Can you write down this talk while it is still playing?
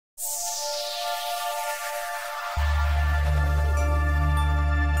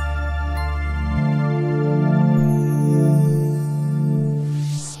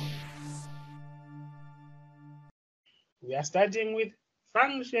are starting with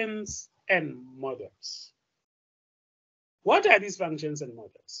functions and models. What are these functions and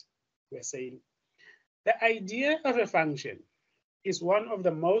models? We're saying the idea of a function is one of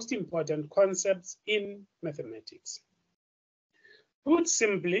the most important concepts in mathematics. Put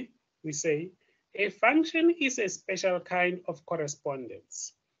simply, we say a function is a special kind of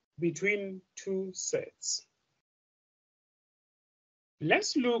correspondence between two sets.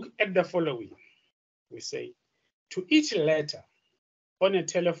 Let's look at the following. We say, to each letter on a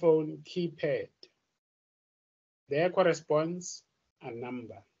telephone keypad, there corresponds a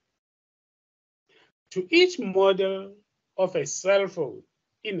number. To each model of a cell phone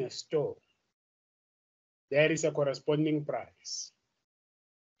in a store, there is a corresponding price.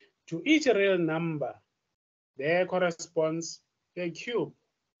 To each real number, there corresponds the cube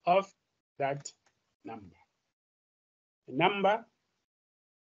of that number. The number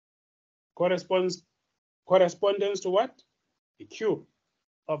corresponds to what? The cube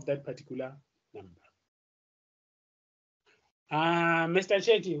of that particular number. Mr.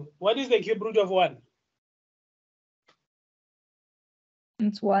 Chetty, what is the cube root of 1?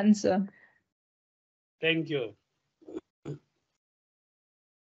 It's 1, sir. Thank you.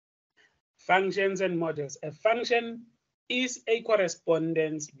 Functions and models. A function is a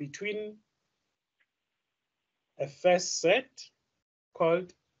correspondence between a first set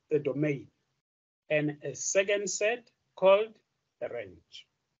called the domain and a second set called the range,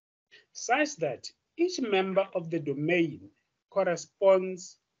 such that each member of the domain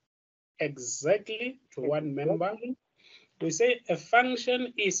corresponds exactly to one member. We say a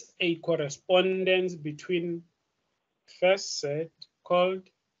function is a correspondence between first set called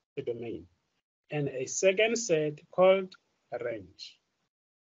the domain and a second set called a range,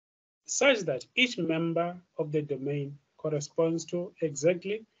 such that each member of the domain corresponds to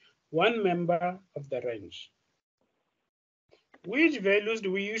exactly one member of the range. Which values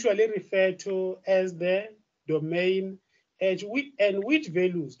do we usually refer to as the domain edge, and which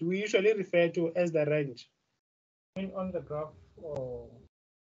values do we usually refer to as the range? On the graph,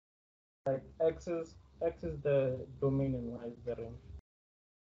 like x is the domain and y is the range.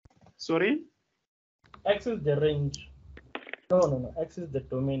 Sorry? X is the range. No. X is the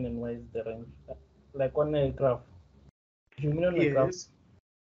domain and y is the range. Like on a graph. You mean on a graph?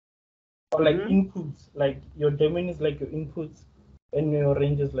 Or like inputs. Like your domain is like your inputs and your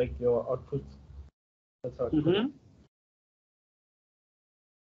range is like your outputs. That's how it goes.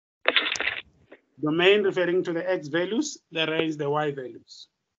 Domain referring to the x values, the range the y values.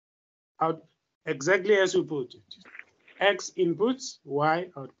 Out exactly as you put it. X inputs, y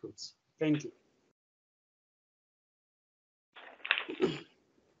outputs. Thank you.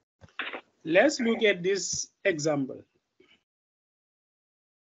 Let's look at this example.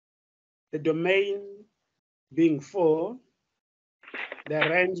 The domain being 4, the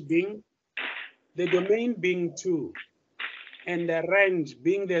range being, the domain being 2, and the range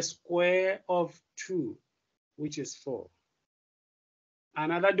being the square of 2, which is 4.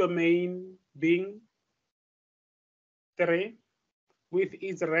 Another domain being 3, with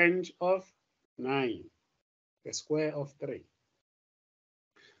its range of 9, the square of 3.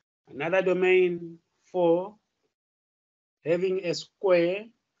 Another domain 4, having a square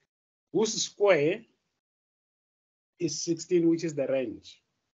whose square is 16, which is the range.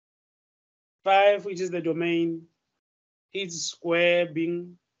 5, which is the domain, its square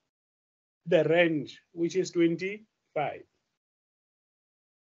being the range, which is 25.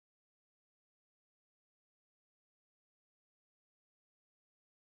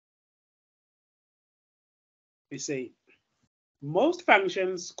 We say, most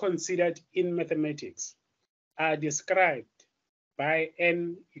functions considered in mathematics are described by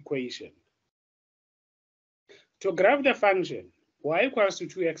an equation. To graph the function y equals to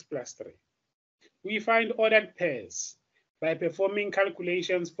 2x plus 3, we find ordered pairs by performing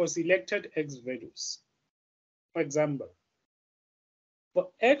calculations for selected x values. For example, for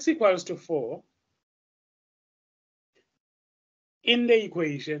x equals to 4, in the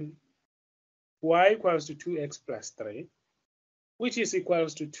equation, y equals to 2x plus 3, which is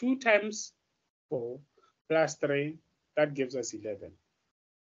equals to 2 times 4 plus 3, that gives us 11.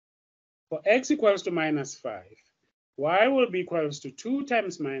 For x equals to minus 5, y will be equals to 2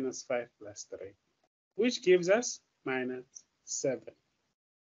 times minus 5 plus 3, which gives us minus 7.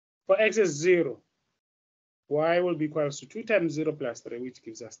 For x is 0, y will be equals to 2 times 0 plus 3, which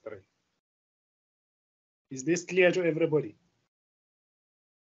gives us 3. Is this clear to everybody?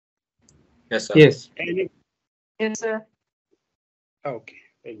 Yes, sir. Yes. Yes, sir. Okay,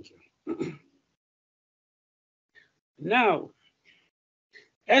 thank you. Now,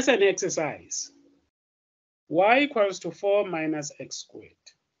 as an exercise, y equals to 4 minus x squared.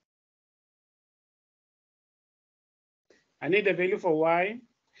 I need a value for y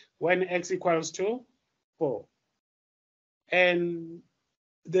when x equals to 4. And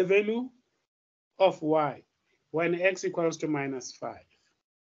the value of y when x equals to minus 5.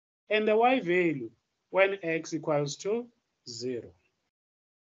 And the y value when x equals to 0.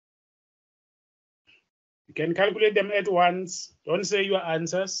 You can calculate them at once. Don't say your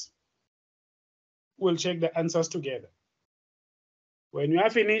answers. We'll check the answers together. When you are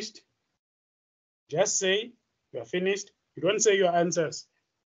finished, just say you are finished. You don't say your answers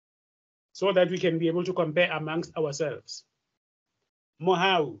so that we can be able to compare amongst ourselves.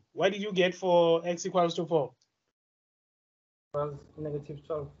 Mohau, what did you get for x equals to 4? Was negative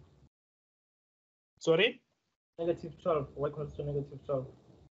 12. Sorry? Negative 12. Y equals to negative 12.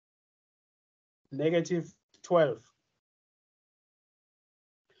 Negative 12.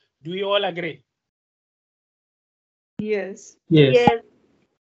 Do you all agree? Yes. Yes.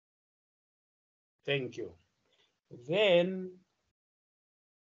 Thank you. Then,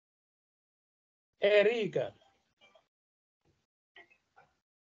 Erica.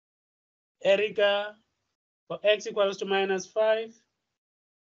 Erica, for x equals to minus 5.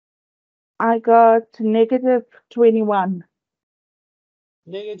 I got negative 21.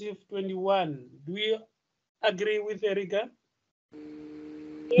 Negative 21. Do you agree with Erica?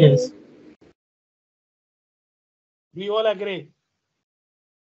 Yes. Do you all agree?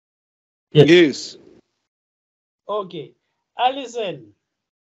 Yes. Okay. Alison,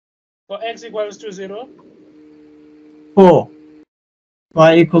 for x equals to 0. 4.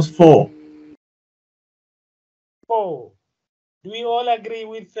 Y equals 4. 4. Do we all agree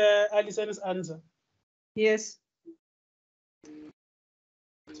with Alison's answer? Yes.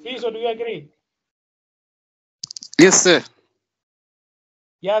 Fiso, do you agree? Yes, sir.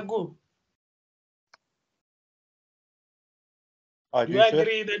 Yagu, I do do, you sir.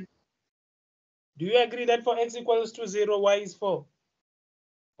 agree that? Do you agree that for x equals to 0, y is 4?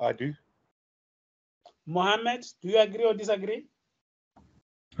 I do. Mohammed, do you agree or disagree?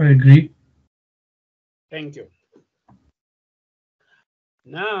 I agree. Thank you.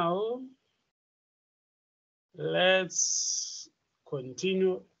 Now, let's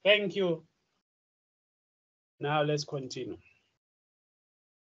continue. Thank you. Now, let's continue.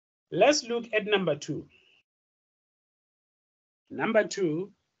 Let's look at number 2. Number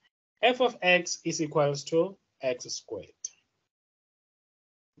 2, f of x is equals to x squared.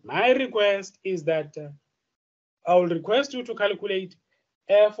 My request is that I will request you to calculate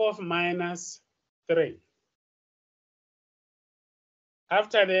f of minus 3.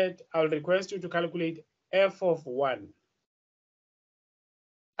 After that, I'll request you to calculate f of 1.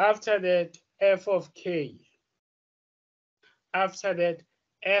 After that, f of k. After that,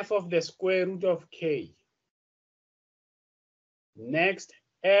 f of the square root of k. Next,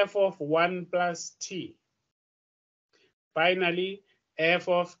 f of 1 plus t. Finally, f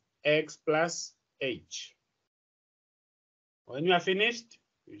of x plus h. When you are finished,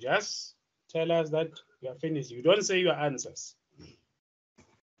 you just tell us that you are finished. You don't say your answers.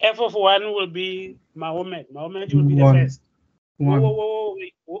 F of 1 will be Mahomet. Mahomet will be the first.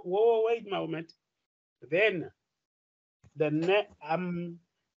 Wait, Mahomet. Then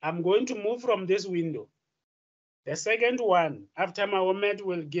I'm going to move from this window. The second one, after Mahomet,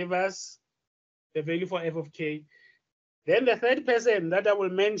 will give us the value for f of k. Then the third person that I will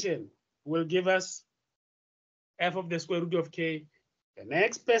mention will give us f of the square root of k. The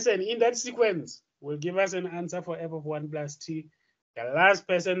next person in that sequence will give us an answer for f of 1 plus t. The last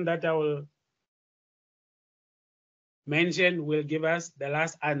person that I will mention will give us the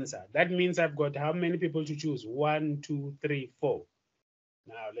last answer. That means I've got how many people to choose? 1, 2, 3, 4.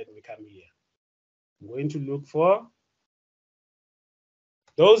 Now let me come here. I'm going to look for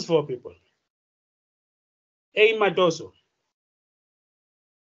those 4 people. A Matoso.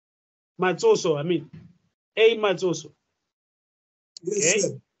 Matsoso, I mean. A Matsoso. Yes, Okay.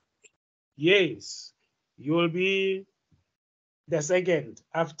 sir. Yes. You will be the second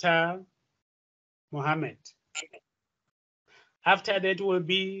after Mohammed. After that will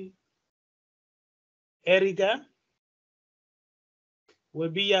be Erica. Will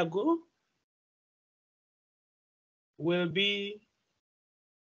be Yago. Will be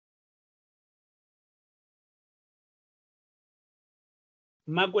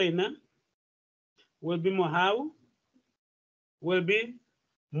Magwena. Will be Mohau. Will be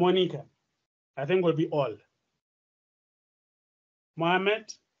Monica. I think will be all.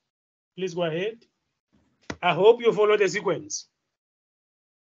 Mohammed, please go ahead. I hope you follow the sequence.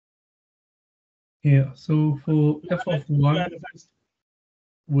 Yeah, so for f of Mohammed, you are 1 the first.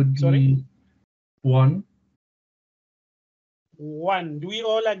 would Sorry? be 1. 1. Do we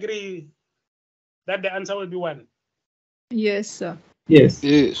all agree that the answer will be 1? Yes, sir. Yes.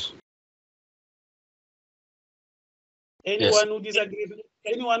 Yes. Anyone who disagrees?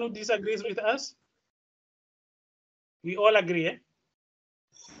 Anyone who disagrees with us? We all agree, eh?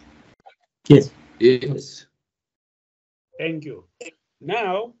 Yes. Yes. Thank you.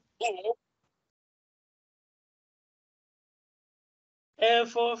 Now,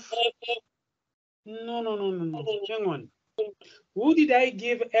 f of no. Hang on. Who did I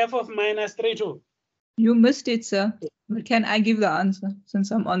give f of minus 3 to? You missed it, sir. But can I give the answer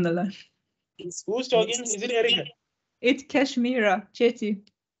since I'm on the line? Who's talking? Is it Erica? It's Kashmira, Chetty.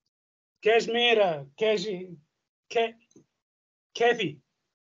 Kashmira, Kathy,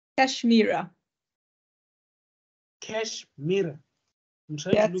 Kashmira. Kashmira. I'm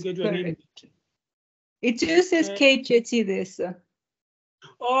trying to That's look at your name. correct. It just says K Chetty there, sir.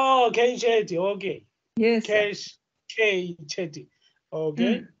 Oh, K Chetty. Okay. Yes, sir. K Chetty.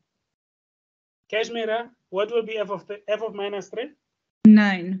 Okay. Kashmira, what will be f of minus 3?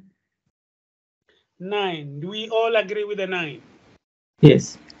 9. 9. Do we all agree with the 9?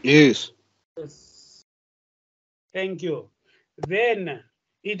 Yes. Yes. Yes. Thank you. Then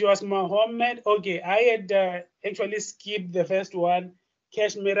it was Mohammed. Okay, I had actually skipped the first one.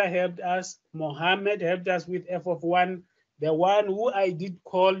 Kashmira helped us. Mohammed helped us with f of 1. The one who I did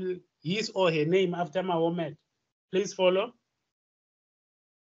call his or her name after Mohammed. Please follow.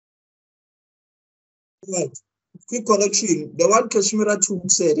 Right. Quick correction. The one Kashmira 2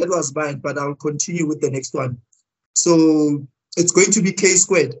 said, that was mine, but I'll continue with the next one. So it's going to be K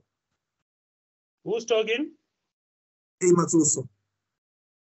squared. Who's talking? A Matsuso.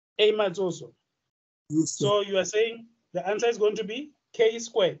 A Matsuso. Yes, sir. So you are saying the answer is going to be K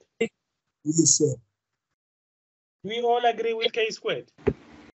squared. Yes, sir. Do we all agree with K squared?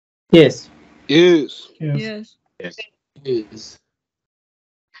 Yes. Yes. Yes. Yes.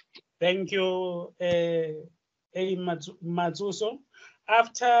 Thank you, A Matsuso.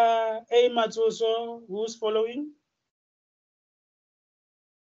 After A Matsuso, who's following?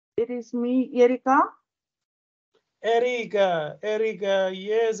 It is me, Erika. Erica,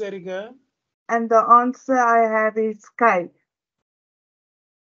 yes, Erica. And the answer I have is K.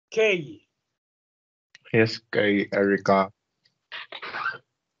 K. Yes, K, Erica.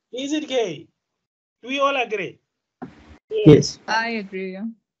 Is it K? Do we all agree? Yes. I agree. Yeah.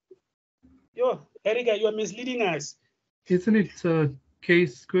 Yo, Erica, you are misleading us. Isn't it K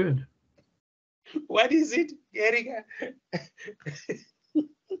squared? What is it, Erica?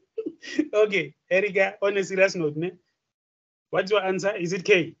 Okay, Erica, on a serious note, ne? What's your answer? Is it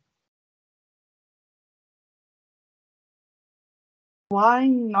K? Why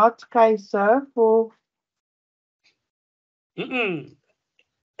not K, sir? For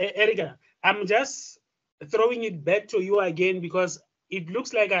Erica, I'm just throwing it back to you again because it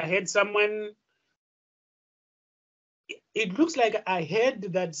looks like I heard someone. It looks like I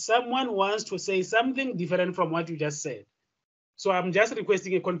heard that someone wants to say something different from what you just said. So I'm just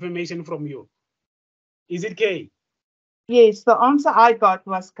requesting a confirmation from you. Is it K? yes, the answer I got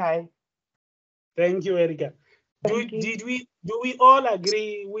was K. Thank you, Erica. Do we all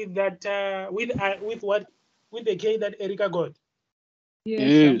agree with that? With the K that Erica got?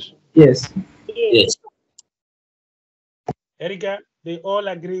 Yes. Yes. Yes. Erica, they all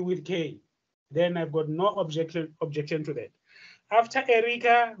agree with K. Then I've got no objection to that. After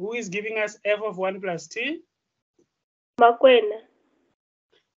Erica, who is giving us f of 1 plus t? Makwena.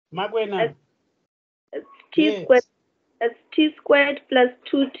 Magwena. It's t squared. It's t squared plus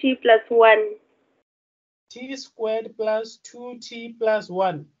 2t plus 1. T squared plus 2t plus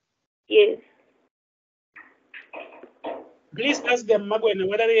 1. Yes. Please ask them, Magwena,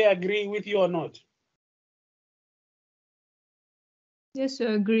 whether they agree with you or not. Yes, I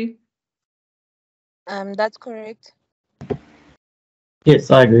agree. That's correct.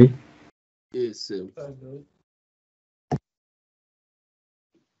 Yes, I agree. Yes.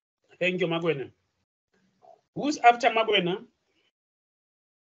 Thank you, Magwena. Who's after Magwena?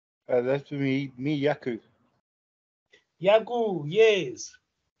 That's me, Yaku. Yaku, yes.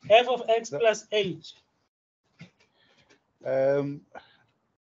 F of x plus h. The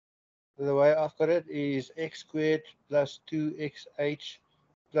way I've got it is x squared plus 2xh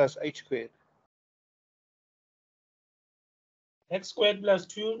plus h squared. X squared plus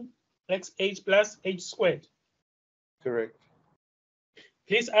 2xh plus h squared. Correct.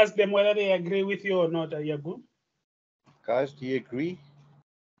 Please ask them whether they agree with you or not, Yaku. Guys, do you agree?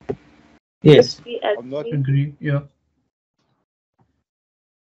 Yes. I'm not. Agree. Yeah.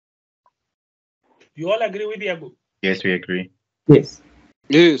 You all agree with Yaku? Yes, we agree. Yes.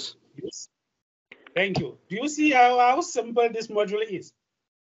 Yes. Yes. Thank you. Do you see how simple this module is?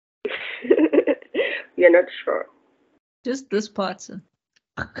 We are not sure. Just this part, sir.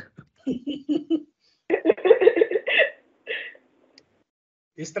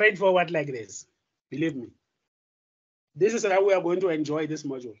 It's straightforward like this. Believe me. This is how we are going to enjoy this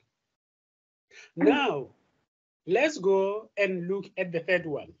module. Now, let's go and look at the third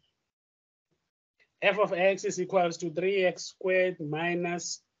one. F of x is equals to 3x squared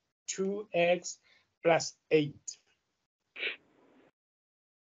minus 2x plus 8.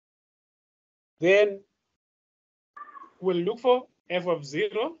 Then we'll look for f of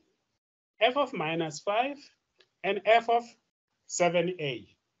 0, f of minus 5, and f of 7a.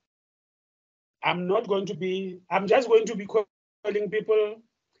 I'm just going to be calling people's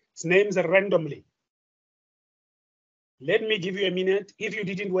names randomly. Let me give you a minute if you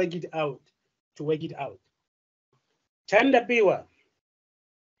didn't work it out, to work it out. Chanda Piwa,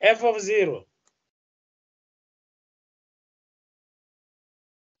 f of 0.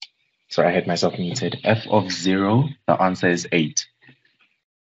 Sorry, I had myself muted. F of 0, the answer is 8.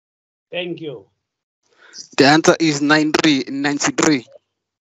 Thank you. The answer is 93.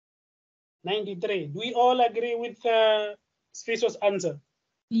 93. Do we all agree with Sfiso's answer?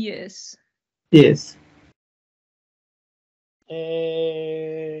 Yes. Yes.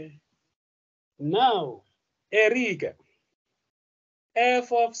 Now, Erika,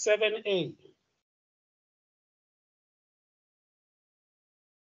 f of 7a.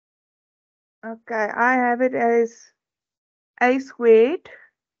 Okay, I have it as a squared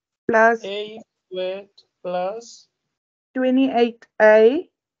plus A squared plus 28a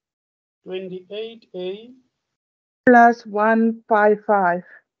 28a plus 155.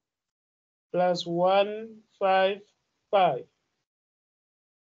 plus 155.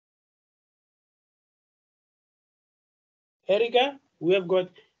 Erika, we have got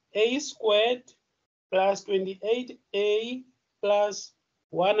a squared plus 28a plus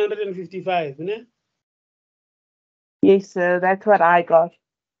 155. Ne? Yes, sir, that's what I got.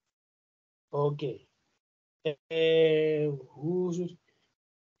 Okay. Who should?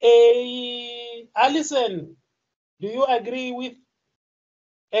 Alison, do you agree with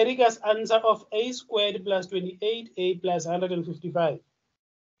Erika's answer of a squared plus 28a plus 155?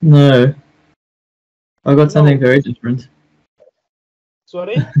 No. I got something No. very different.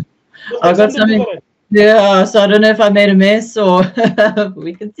 Sorry? I got something. Different. Yeah, so I don't know if I made a mess or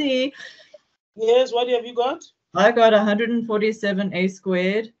we can see. Yes, what have you got? I got 147a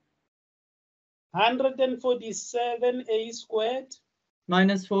squared 147a squared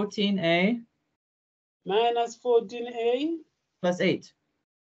minus 14a minus 14a plus 8.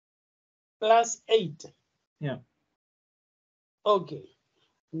 plus 8. Yeah. Okay.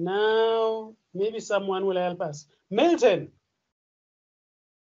 Now, maybe someone will help us. Milton.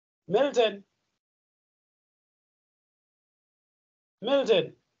 Milton.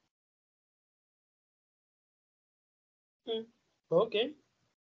 Milton. Okay.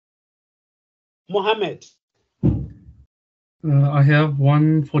 Mohammed. I have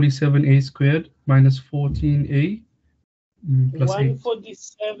 147a squared minus 14a plus 8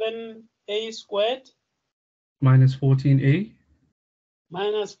 147a squared minus 14a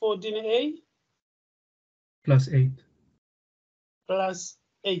minus 14a plus 8. plus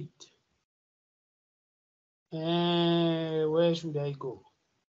 8. Where should I go?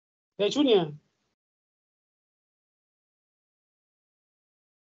 Hey, Junior.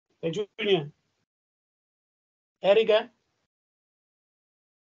 Hey, Junior. Erika.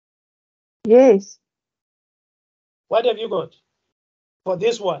 Yes. What have you got for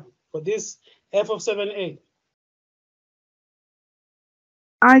this one? For this f of 7a?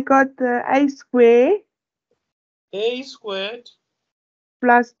 I got the a squared. A squared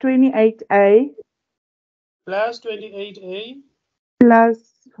Plus 28a. Plus 28a. Plus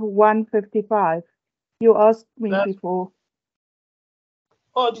 155. You asked me Plus, before.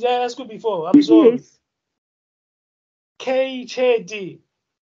 oh, did I ask you before? I'm sorry. Yes. KJD.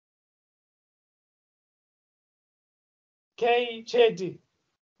 KJD.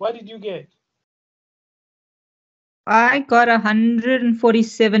 What did you get? I got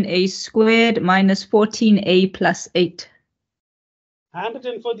 147a squared minus 14a plus 8.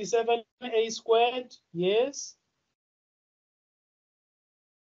 147a squared, yes.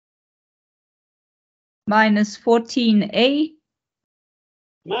 Minus 14a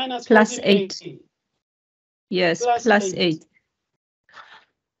minus plus 14a. 8. Yes, Plus plus 8.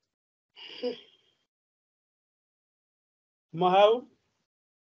 8. Mahal?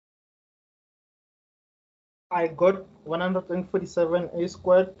 I got 147a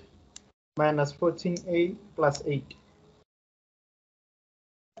squared minus 14a plus 8.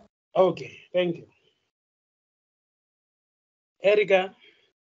 Okay, thank you. Erica,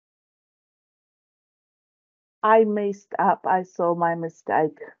 I messed up. I saw my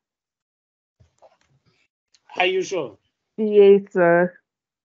mistake. are you sure? Yes, sir.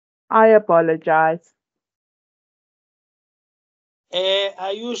 I apologize.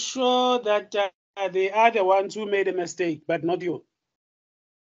 Are you sure that they are the ones who made a mistake, but not you?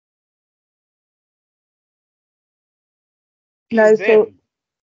 No, Is them.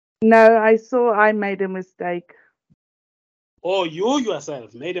 no, I saw I made a mistake. Or you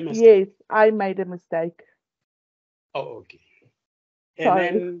yourself made a mistake? Yes, I made a mistake. Oh, okay. And Sorry.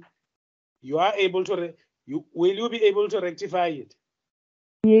 then you are able to, will you be able to rectify it?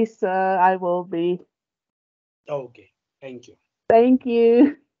 Yes, sir, I will be. Okay, thank you. Thank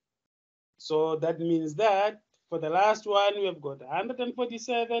you. So that means that for the last one, we have got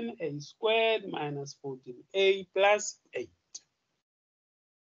 147a squared minus 14a plus 8.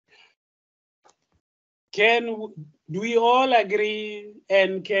 Do we all agree,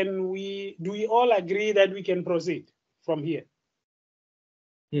 and do we all agree that we can proceed from here?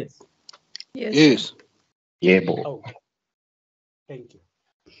 Yes. Yes. Yes. Yeah, boy. Okay, thank you.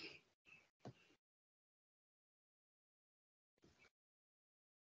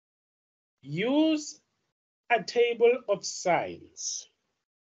 Use a table of signs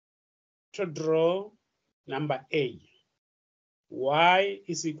to draw number A. Y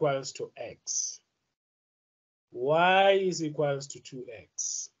is equals to X. Y is equals to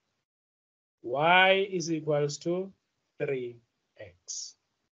 2X. Y is equals to 3X.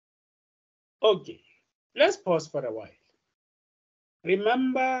 Okay, let's pause for a while.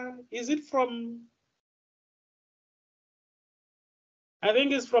 Remember, is it from, I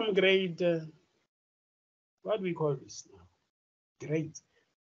think it's from grade, what do we call this now? Grade.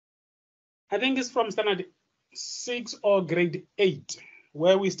 I think it's from standard 6 or grade 8,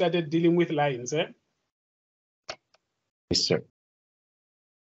 where we started dealing with lines, eh? Yes, sir.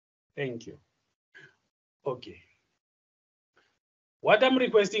 Thank you. Okay. What I'm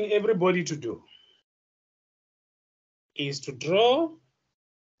requesting everybody to do is to draw,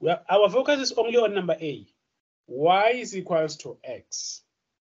 well, our focus is only on number A. Y is equals to X.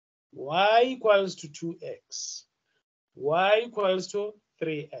 Y equals to 2X. Y equals to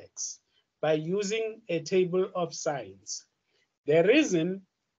 3X by using a table of signs. The reason,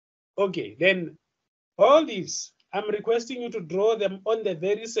 okay, then all these, I'm requesting you to draw them on the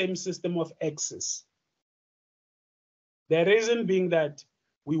very same system of X's. The reason being that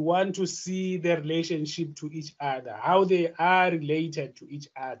we want to see the relationship to each other, how they are related to each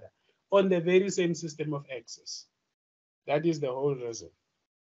other on the very same system of X's. That is the whole reason.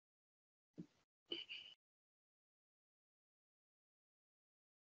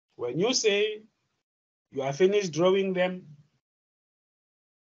 When you say you are finished drawing them,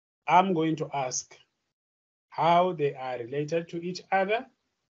 I'm going to ask how they are related to each other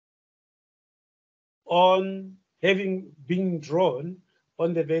on having been drawn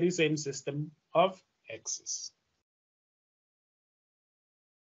on the very same system of X's.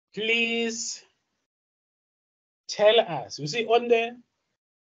 Please tell us, you see, on the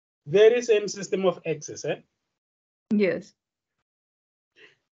very same system of X's, eh? Yes.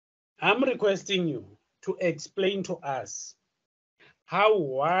 I'm requesting you to explain to us how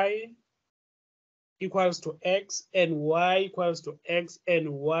Y equals to X and Y equals to X and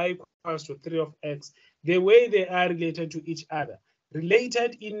Y equals to 3 of X, the way they are related to each other.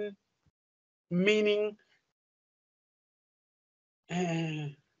 Related in meaning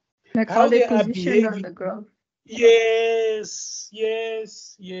Like how they they are positioned on behaving. the graph. Yes,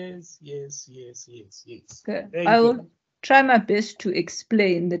 yes, yes, yes, yes, yes, yes. Okay. Thank I you. will try my best to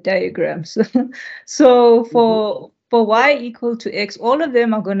explain the diagrams. So for Y equal to X, all of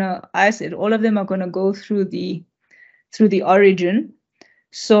them are gonna, I said, all of them are gonna go through the origin.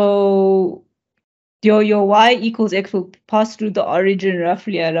 So your Y equals X will pass through the origin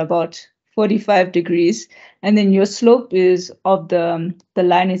roughly at about 45 degrees. And then your slope is of the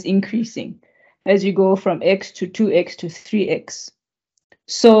line is increasing as you go from X to 2X to 3X.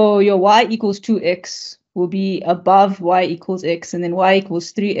 So your Y equals 2X will be above Y equals X, and then Y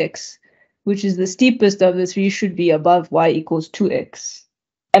equals 3X, which is the steepest of the three, should be above Y equals 2X,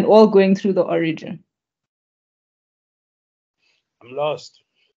 and all going through the origin. I'm lost.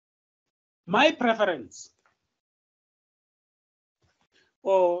 My preference,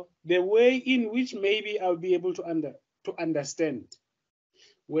 or the way in which maybe I'll be able to understand,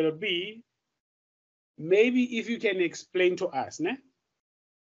 will be maybe if you can explain to us, ne?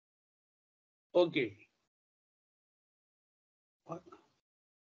 Okay.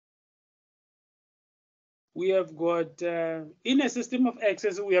 We have got, in a system of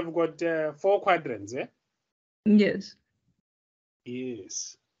X's, we have got 4 quadrants, eh? Yes.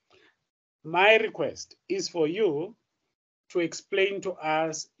 Yes. My request is for you to explain to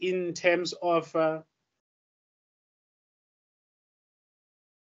us in terms of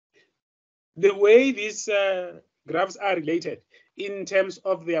the way these graphs are related in terms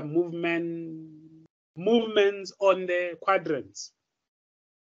of their movements on the quadrants.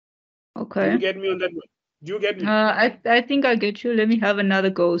 Okay. Do you get me on that one? Do you get me? I think I get you. Let me have another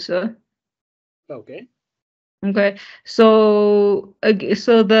go, sir. Okay. Okay. So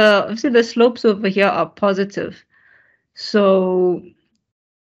so obviously the slopes over here are positive. So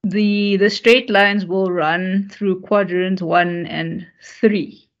the straight lines will run through quadrants 1 and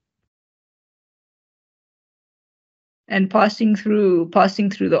 3. And passing through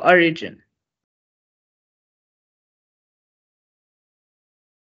the origin.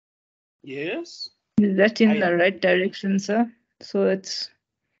 Yes. Is that in the right direction, sir? So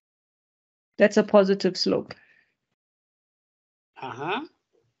that's a positive slope.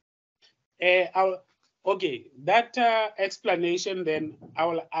 Okay, that explanation then I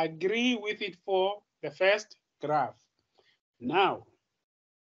will agree with it for the first graph. Now,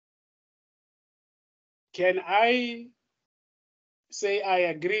 can I say I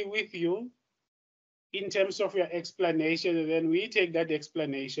agree with you in terms of your explanation, and then we take that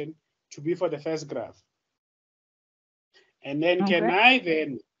explanation to be for the first graph? And then can I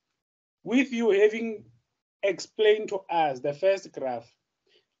then, with you having explained to us the first graph,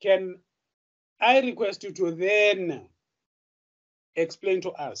 can I request you to then explain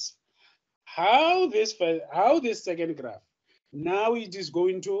to us how this second graph, now it is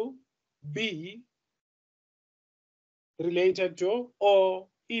going to be related to or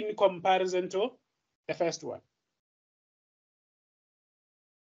in comparison to the first one?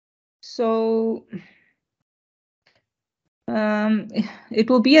 So it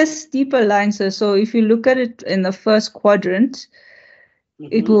will be a steeper line, sir. So if you look at it in the first quadrant,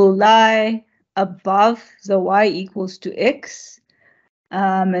 it will lie above the y equals to x.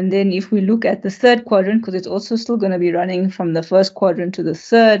 And then if we look at the third quadrant, because it's also still going to be running from the first quadrant to the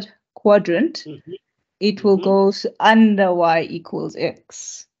third quadrant, it will go under y equals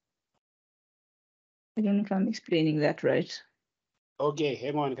x. I don't know if I'm explaining that right. Okay,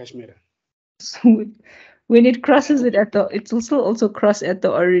 hang on, Kashmira. So when it crosses it it will still also cross at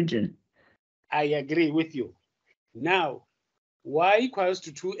the origin. I agree with you. Now, y equals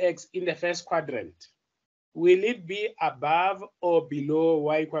to 2x in the first quadrant. Will it be above or below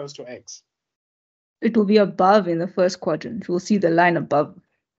y equals to x? It will be above in the first quadrant. We'll see the line above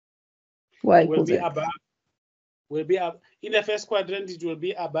y equals x. Will be up in the first quadrant. It will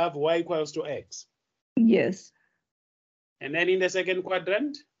be above y equals to x. Yes. And then in the second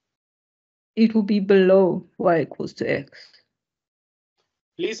quadrant, it will be below y equals to x.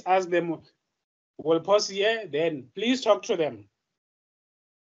 Please ask them. We'll pause here. Then please talk to them.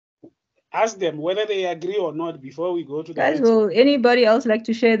 Ask them whether they agree or not before we go to the Guys, next will one. anybody else like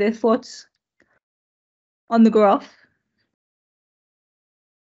to share their thoughts on the graph?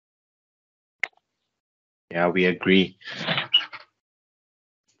 Yeah, we agree.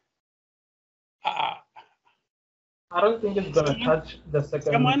 I don't think it's going to touch the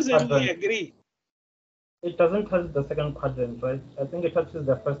second Someone said quadrant. we agree. It doesn't touch the second quadrant, right? I think it touches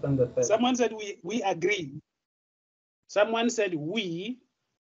the first and the third. Someone said we agree. Someone said we.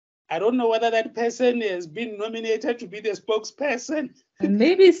 I don't know whether that person has been nominated to be the spokesperson.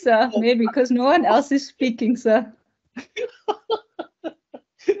 Maybe, sir. Maybe, because no one else is speaking, sir.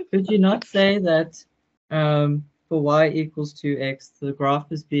 Could you not say that for y equals 2x, the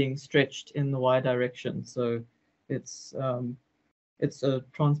graph is being stretched in the y direction, so it's a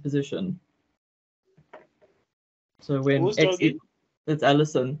transposition. So when Who's x talking? that's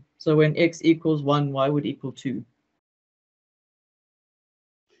Alison. So when x equals 1, y would equal 2.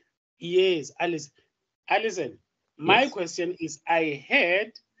 Yes, Alison, my question is, I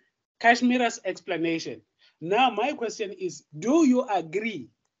heard Kashmira's explanation. Now my question is, do you agree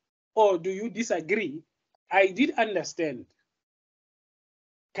or do you disagree? I did understand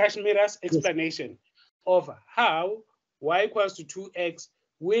Kashmira's explanation of how y equals to 2x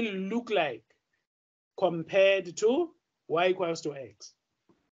will look like compared to y equals to x.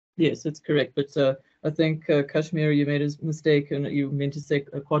 Yes, it's correct. But I think, Kashmir, you made a mistake and you meant to say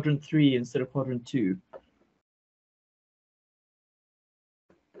quadrant 3 instead of quadrant 2.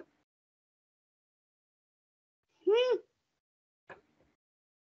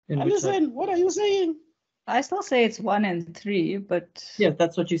 Alison, what are you saying? I still say it's 1 and 3, but yeah,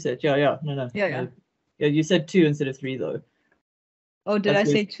 that's what you said. Yeah. No. Yeah. Yeah, you said 2 instead of 3 though. Oh, did I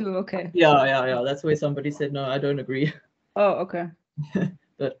say 2? Okay. Yeah. That's where somebody said no, I don't agree. Oh, okay.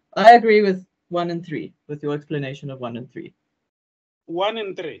 But I agree with 1 and 3, with your explanation of 1 and 3. 1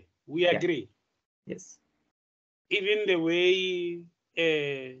 and 3, we agree. Yes. Even the way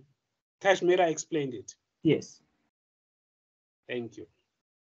Kashmira explained it. Yes. Thank you.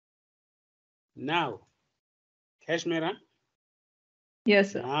 Now, Kashmira.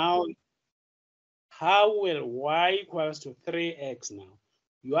 Yes, sir. Now, how will y equals to 3x now?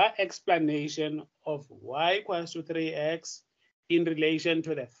 Your explanation of y equals to 3x in relation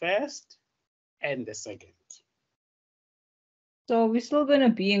to the first and the second. So we're still going to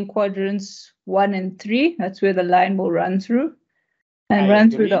be in quadrants 1 and 3. That's where the line will run through and run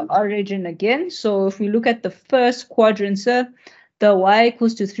through the origin again. So if we look at the first quadrant, sir, the y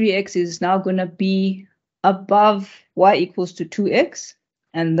equals to 3x is now going to be above y equals to 2x,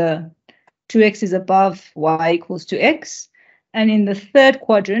 and the 2x is above y equals to x. And in the third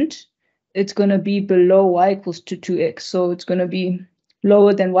quadrant, it's going to be below y equals to 2x. So it's going to be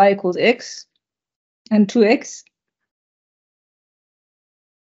lower than y equals x and 2x.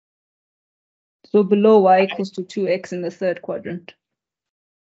 So below y equals to 2x in the third quadrant.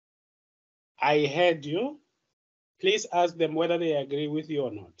 I heard you. Please ask them whether they agree with you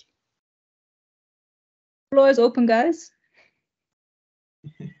or not. Floor is open, guys.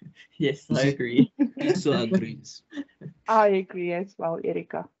 Yes, I agree. Also agrees. I agree as well,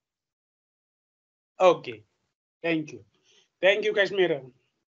 Erika. Okay, thank you. Thank you, Kashmira.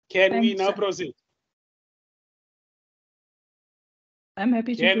 Can we now proceed? I'm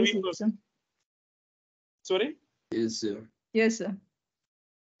happy to proceed, sir. Sorry? Yes, sir. Yes, sir.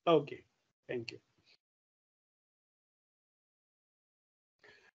 Okay, thank you.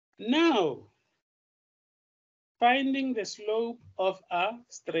 Now, finding the slope of a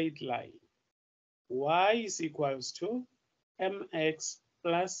straight line. Y is equals to mx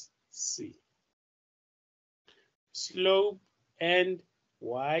plus c. Slope and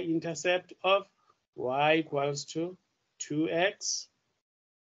y-intercept of y equals to 2x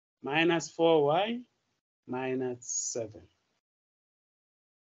minus 4y minus 7.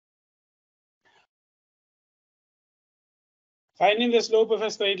 Finding the slope of a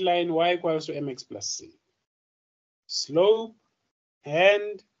straight line, y equals to mx plus c. Slope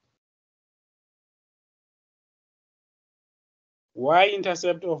and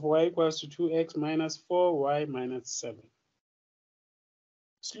y-intercept of y equals to 2x minus 4y minus 7.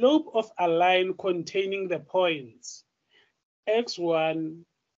 Slope of a line containing the points x1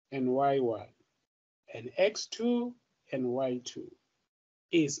 and y1 and x2 and y2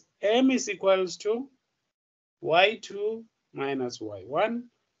 is m is equals to y2 minus y1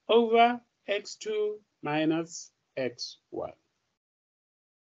 over x2 minus x1.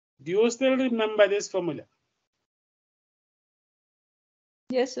 Do you still remember this formula?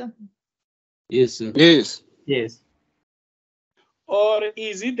 Yes, sir. Yes, sir. Yes. Yes. Or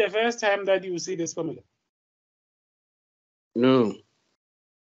is it the first time that you see this formula? No.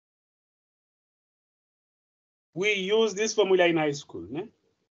 We use this formula in high school. Ne?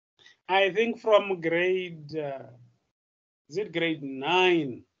 I think from grade, is it grade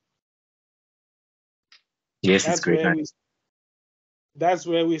 9? Yes, it's grade 9. That's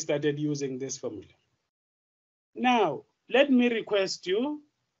where we started using this formula. Now, let me request you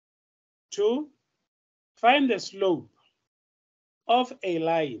to find the slope of a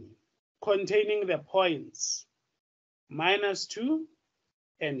line containing the points -2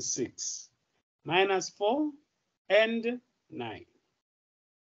 and 6, -4 and 9.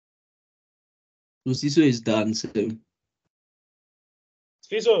 Luciso is done, sir.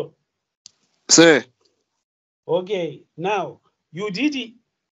 Fiso. Sir. Okay, now you did it.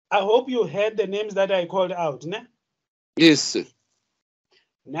 I hope you heard the names that I called out. Ne? Yes, sir.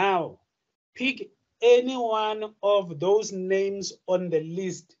 Now, pick any one of those names on the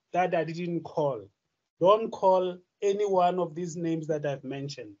list that I didn't call. Don't call any one of these names that I've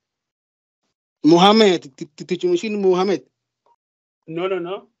mentioned. Mohammed, teacher machine Mohammed.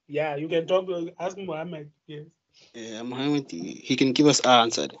 No. Yeah, you can talk to ask Mohammed. Yes. Yeah, Mohammed, he can give us an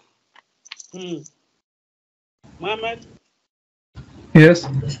answer. Mohammed? Yes.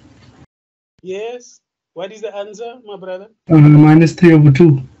 Yes. What is the answer, my brother?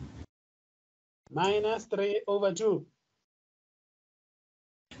 -3/2. -3/2.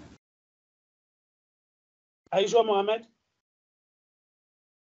 Are you sure, Mohammed?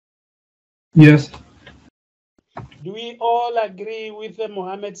 Yes. Do we all agree with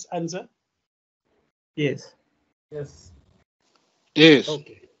Mohammed's answer? Yes. Yes. Yes.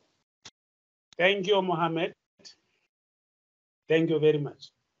 Okay. Thank you, Mohammed. Thank you very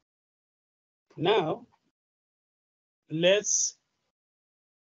much. Now, let's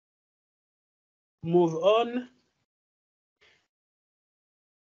move on.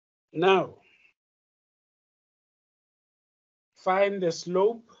 Now, find the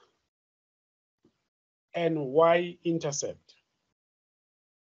slope and y-intercept.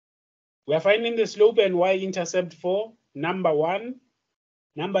 We are finding the slope and y-intercept for number 1,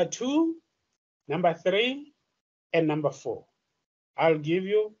 number 2, number 3, and number 4. I'll give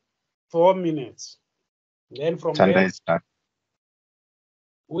you 4 minutes. Then from Chanda there, is done.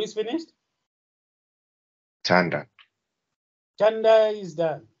 who is finished? Chanda. Chanda is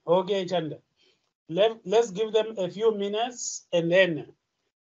done. Okay, Chanda. Let's give them a few minutes, and then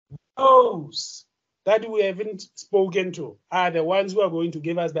those that we haven't spoken to are the ones who are going to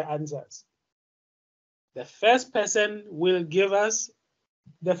give us the answers. The first person will give us,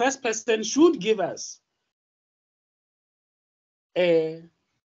 the first person should give us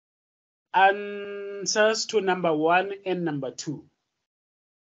answers to number 1 and number 2.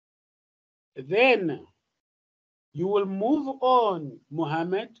 Then you will move on,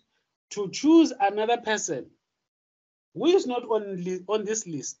 Mohammed, to choose another person who is not on this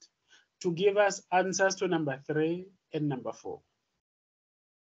list to give us answers to number 3 and number 4.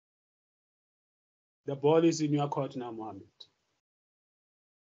 The ball is in your court now, Mohammed.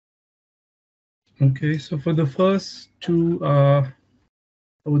 Okay, so for the first two, I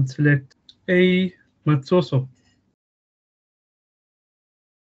would select A, Matsoso.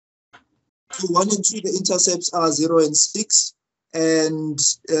 So 1 and 2, the intercepts are 0 and 6. And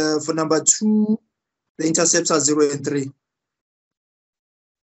for number 2, the intercepts are 0 and 3.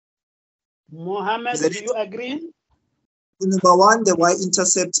 Mohammed, do you agree? For number 1, the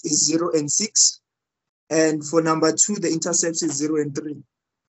y-intercept is 0 and 6. And for number 2, the intercept is 0 and 3.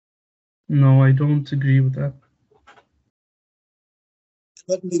 No, I don't agree with that.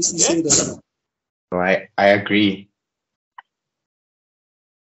 What makes you say that? Right, I agree.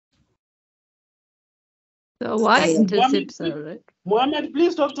 The y-intercepts are right. Mohammed,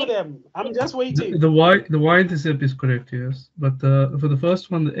 please talk to them. I'm just waiting. The y-intercept is correct, yes. But for the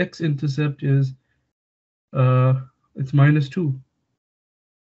first one, the x-intercept is it's -2.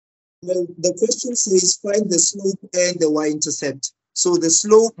 Well, the question says find the slope and the y-intercept. So the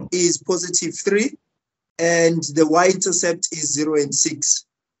slope is +3 and the y-intercept is 0 and 6.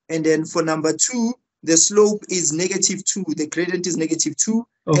 And then for number 2, the slope is -2, the gradient is -2,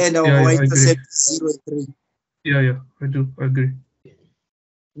 and our y-intercept is 0 and 3. Yeah, I do agree.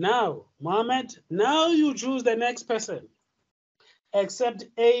 Now, Mohammed, now you choose the next person, except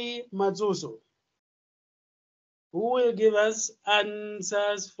A, Matsuso, who will give us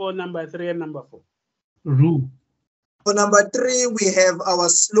answers for number 3 and number 4. Ru. For number 3, we have our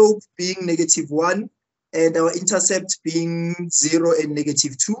slope being -1 and our intercept being 0 and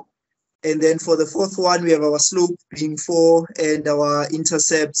 -2. And then for the fourth one, we have our slope being 4 and our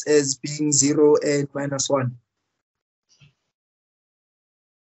intercepts as being 0 and -1.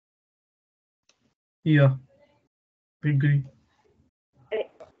 Yeah, I agree.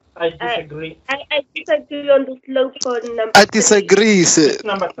 I disagree. I disagree on the slope for number I disagree, sir.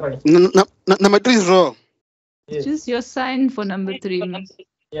 Number 3. Number 3 is wrong. Yes. Choose your sign for number 3.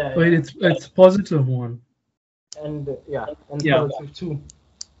 Yeah. Wait, it's +1. And Yeah. +2.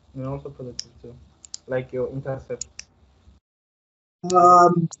 And also +2, like your intercept.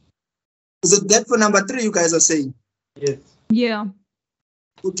 Is it that for number 3 you guys are saying? Yes. Yeah.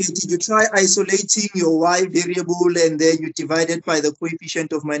 Okay, did you try isolating your y variable and then you divide it by the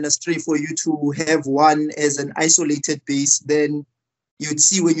coefficient of -3 for you to have 1 as an isolated base? Then you'd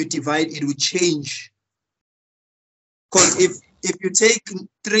see when you divide, it would change. Because if you take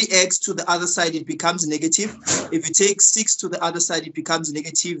 3x to the other side, it becomes negative. If you take 6 to the other side, it becomes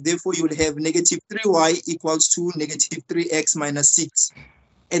negative. Therefore, you will have -3y equals to -3x minus 6.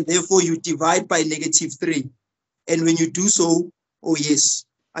 And therefore, you divide by -3. And when you do so, oh yes,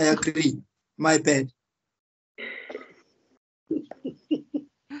 I agree. My bad.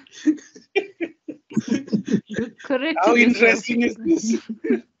 Correct. How interesting is this?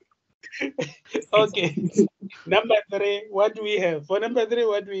 Okay. Number 3, what do we have? For number 3,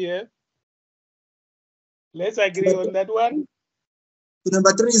 what do we have? Let's agree on that one.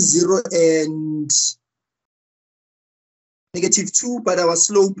 Number 3 is 0 and -2, but our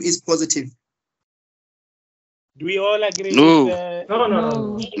slope is positive. Do we all agree? No. With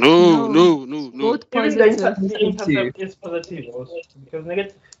No. Both Even positive. the intercept is positive also, because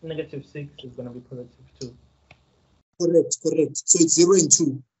 -6 is going to be +2. Correct. So it's 0 and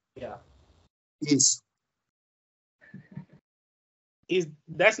 2. Yeah. Yes.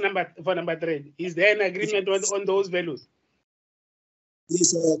 That's for number 3. Is there an agreement on those values?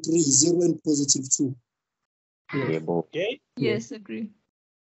 Yes, I agree. 0 and +2. Okay. Yes, agree.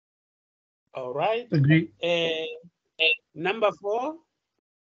 All right. Agree. Number 4.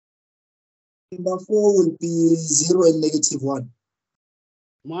 Number 4 will be 0 and -1.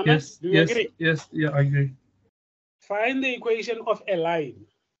 Mohammed, Yes, do you yes, agree? yes, yeah, I agree. Find the equation of a line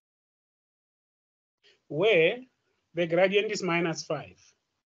where the gradient is -5.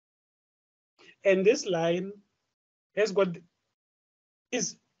 And this line is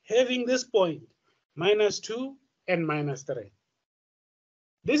having this point, -2 and -3.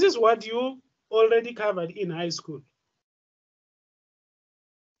 This is what you already covered in high school.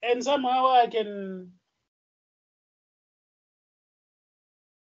 And somehow I can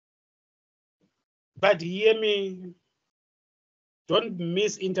but hear me, don't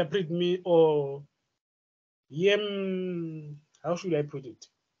misinterpret me or hear me, how should I put it?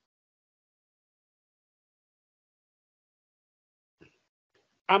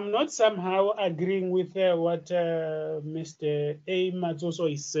 I'm not somehow agreeing with what Mr. A. Matsoso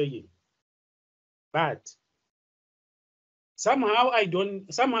is saying, but somehow I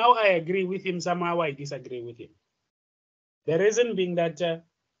agree with him, somehow I disagree with him. The reason being that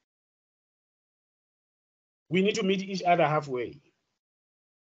we need to meet each other halfway.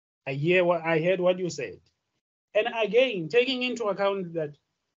 I heard what you said. And again, taking into account that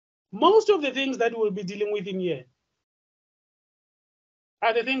most of the things that we'll be dealing with in here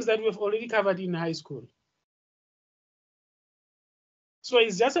are the things that we've already covered in high school. So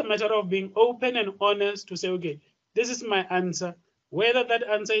it's just a matter of being open and honest to say, okay, this is my answer. Whether that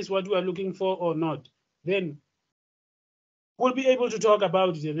answer is what we are looking for or not, then we'll be able to talk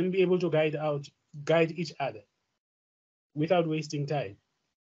about it and then be able to guide each other without wasting time.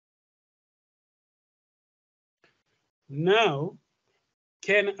 Now,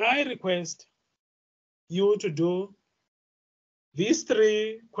 can I request you to do these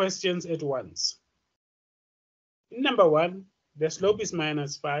 3 questions at once? Number 1, the slope is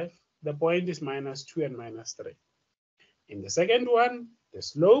 -5, the point is -2 and -3. In the second one, the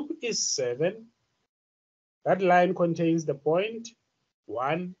slope is 7. That line contains the point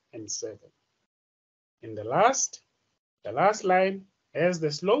 1 and 7. In the last line has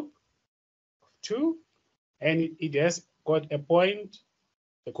the slope of 2, and it has got a point,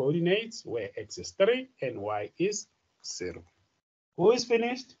 the coordinates where x is 3 and y is 0. Who is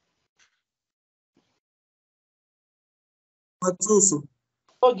finished? Matsuso.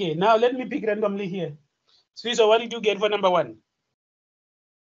 Okay, now let me pick randomly here. So what did you get for number 1?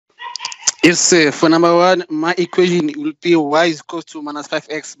 Yes, sir. For number 1, my equation will be y is equal to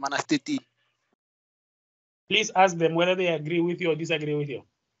 -5x minus 30. Please ask them whether they agree with you or disagree with you.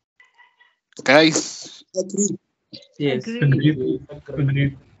 Guys. Agreed. Yes. Agreed.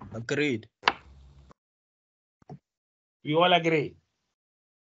 Agreed. Agreed. You all agree?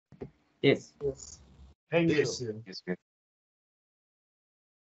 Yes. Yes. Thank Yes, you. Yes,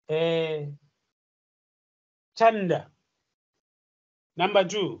 Chanda, number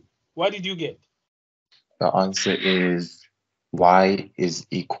 2, what did you get? the answer is y is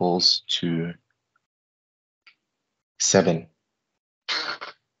equals to 7.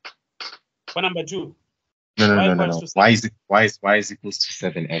 For number 2. No. Y is equals to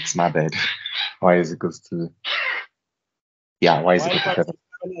 7x. My bad. Y is equals to y is equal to 7.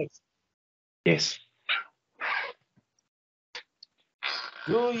 7x. Yes.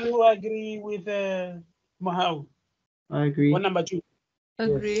 Do you agree with Mahau? I agree. For number 2.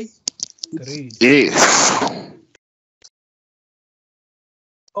 Agree. Agreed. Yes.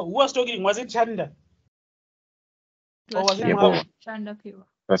 Oh, who was talking? Was it Chanda? Or was it Yeah, Mahau? well, Chanda Pure.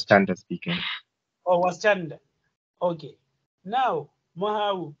 that's Chanda speaking. Or was Chanda? Okay. Now,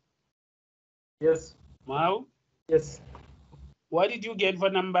 Mahau. Yes. Mahau, Yes. what did you get for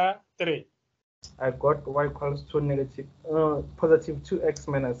number 3? I got y equals to positive 2x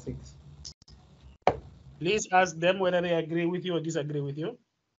minus 6. Please ask them whether they agree with you or disagree with you.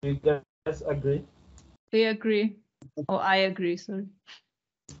 Do you guys agree? They agree. Oh, I agree, sorry.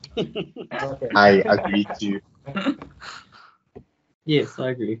 Okay. I agree too. Yes, I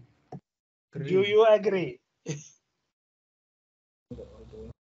agree. Do you agree?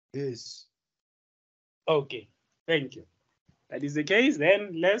 Yes. Okay, thank you. That is the case,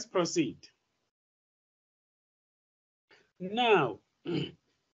 then let's proceed. Now,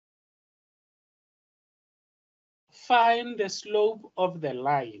 find the slope of the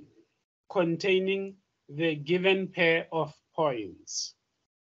line containing the given pair of points.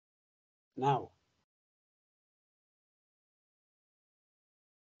 Now,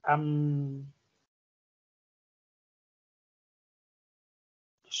 I'm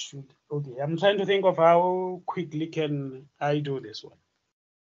trying to think of how quickly can I do this one.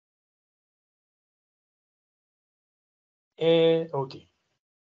 Okay.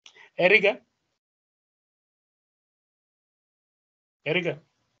 Erica,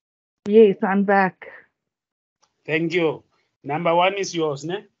 Yes, I'm back. Thank you. Number 1 is yours,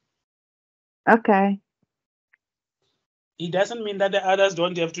 ne? Okay. It doesn't mean that the others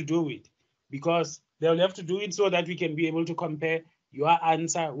don't have to do it, because they'll have to do it so that we can be able to compare your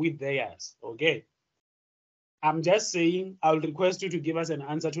answer with theirs, okay? I'm just saying I'll request you to give us an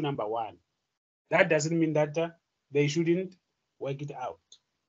answer to number 1. That doesn't mean that they shouldn't work it out.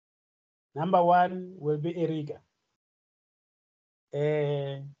 Number 1 will be Erika.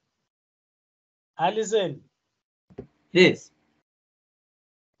 Alison. Yes.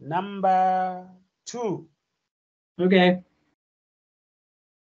 Number 2. Okay.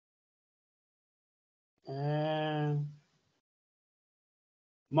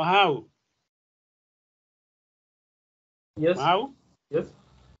 Mahau. Yes. Mahau? Yes.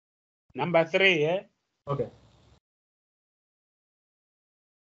 Number 3, eh? Okay.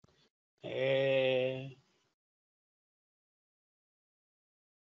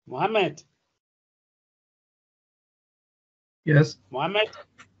 Mohammed. Yes. Mohammed.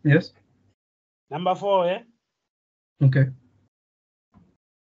 Yes. Number 4, eh? Okay.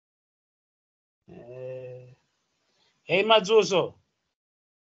 Hey, Matsuso.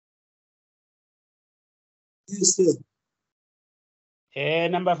 Yes, sir.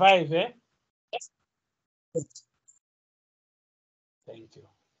 Number 5, eh? Thank you.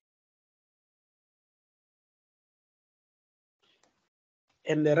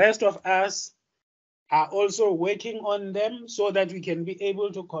 And the rest of us are also working on them so that we can be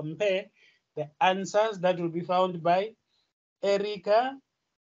able to compare the answers that will be found by Erika,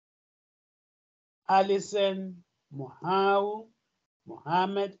 Alison, Mohau,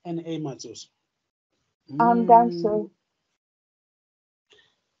 Mohammed, and Matsuso. I'm done, sir.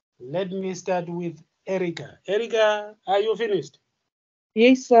 Let me start with Erika. Erika, are you finished?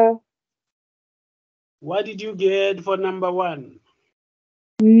 Yes, sir. What did you get for number 1?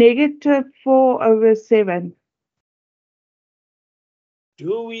 -4/7.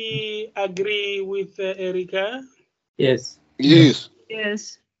 Do we agree with Erika? Yes. Yes.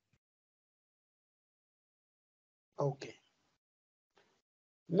 Yes. Okay.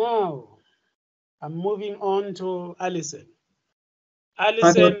 Now, I'm moving on to Alison.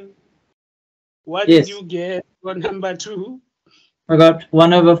 Alison, what Yes. did you get for number 2? I got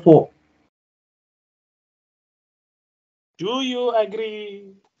 1/4. Do you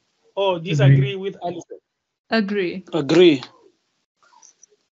agree or disagree with Alison? Agree. Agree.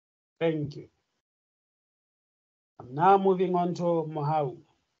 Thank you. I'm now moving on to Mohau.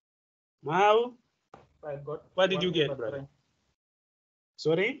 Mohau, I got what did you get, brother? 3.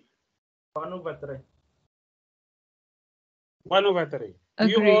 Sorry? 1/3. 1/3. Do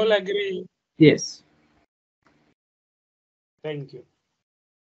you Agree. all agree? Yes. Thank you.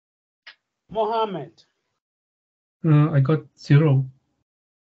 Mohammed. I got 0.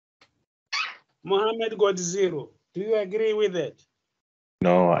 Mohammed got 0. Do you agree with it?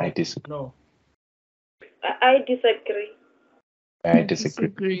 No, I disagree. No. I disagree. I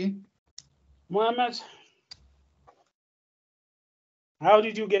disagree. Mohammed, how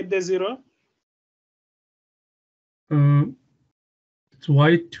did you get the 0? It's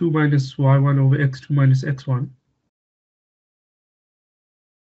y2 minus y1 over x2 minus x1.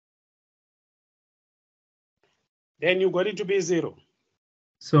 Then you got it to be 0.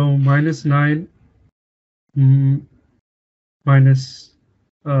 So -9 minus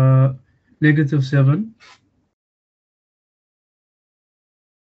 -7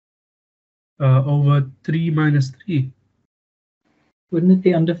 over 3 minus 3. Wouldn't it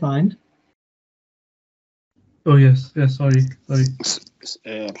be undefined? Oh, yes. Yes, sorry.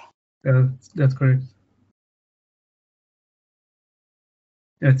 That's correct.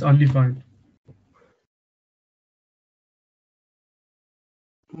 Yeah, it's undefined.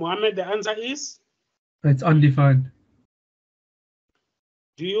 Mohammed, the answer is? It's undefined.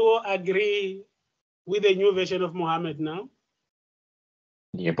 Do you agree with the new version of Mohammed now?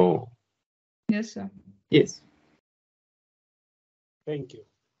 Yeah, bro. Yes, sir. Yes. Thank you.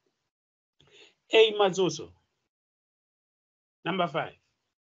 A Matsuso. Number 5.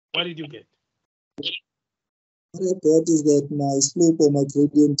 What did you get? What I got is that my slope or my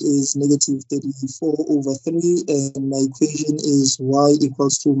gradient is -34/3, and my equation is y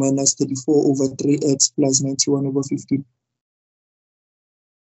equals to -34/3x plus 91/15.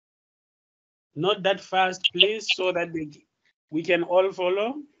 Not that fast, please, so that we can all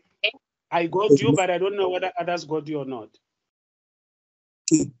follow. I got you, but I don't know whether others got you or not.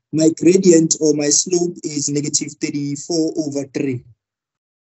 Okay. My gradient or my slope is -34/3.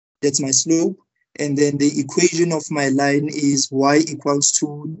 That's my slope. And then the equation of my line is y equals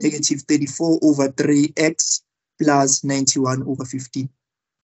to -34/3x plus 91/15.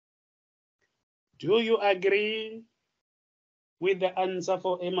 Do you agree with the answer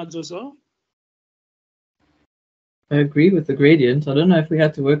for Emazoso? I agree with the gradient. I don't know if we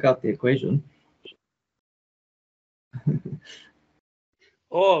had to work out the equation.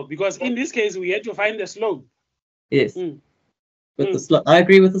 Oh, because in this case, we had to find the slope. Yes. With the slope. I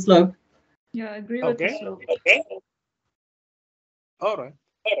agree with the slope. Yeah, I agree with the Okay. slope. Okay. All right.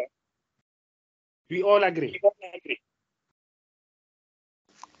 We all agree.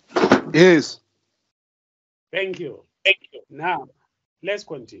 Yes. Thank you. Now, let's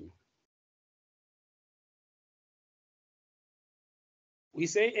continue. We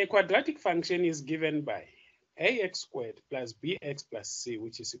say a quadratic function is given by ax squared plus bx plus c,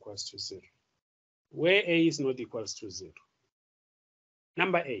 which is equals to 0, where a is not equals to 0.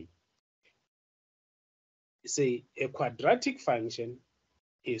 Number A, say a quadratic function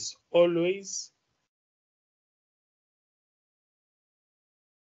is always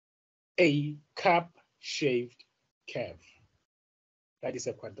a cup-shaped curve. That is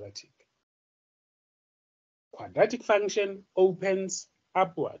a quadratic. Quadratic function opens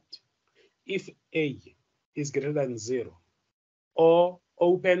upward if a is greater than 0, or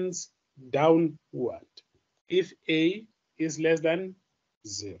opens downward if a is less than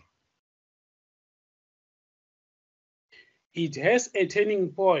 0. It has a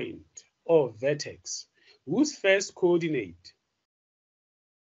turning point or vertex whose first coordinate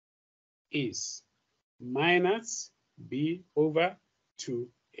is minus b over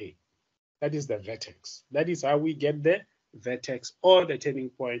 2a. That is the vertex. That is how we get the vertex or the turning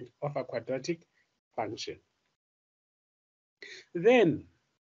point of a quadratic function. Then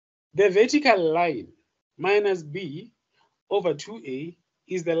the vertical line minus b over 2a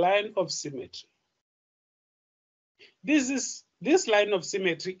is the line of symmetry. This line of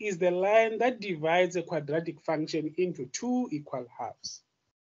symmetry is the line that divides a quadratic function into two equal halves.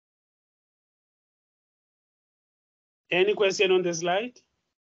 Any question on the slide?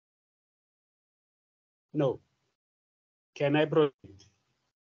 No. Can I proceed?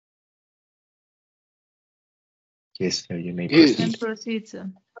 Yes, sir, you may Can proceed. proceed, sir.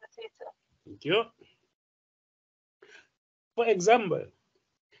 Thank you. For example,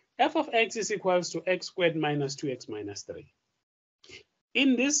 f of x is equals to x squared minus 2x minus 3.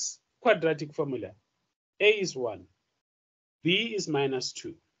 In this quadratic formula, a is 1, b is minus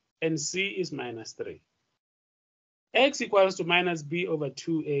 2, and c is minus 3. X equals to minus b over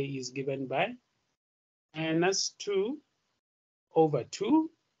 2a is given by minus 2 over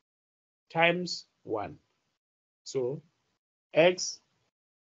 2 times 1. So x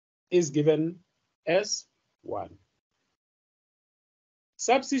is given as 1.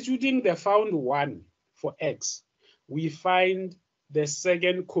 Substituting the found 1 for x, we find the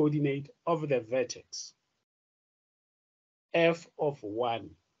second coordinate of the vertex, f of 1,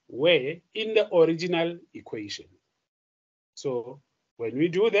 where in the original equation. So when we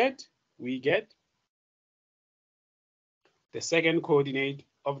do that, we get the second coordinate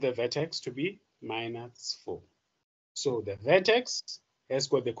of the vertex to be minus 4. So the vertex has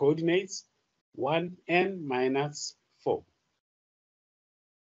got the coordinates 1 and minus 4.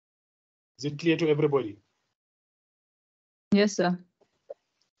 Is it clear to everybody? Yes, sir.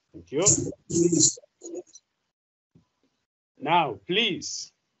 Thank you. Now,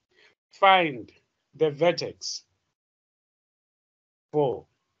 please find the vertex for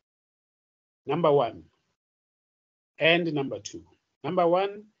number 1 and number 2. Number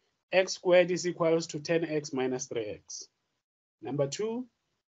 1, x squared is equals to 10x minus 3x. Number 2,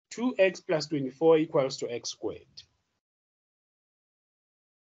 2x plus 24 equals to x squared.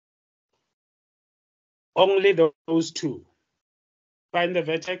 Only those two. Find the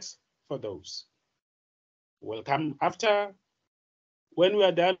vertex for those. We'll come after. When we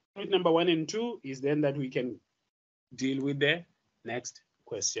are done with number 1 and 2, is then that we can deal with the next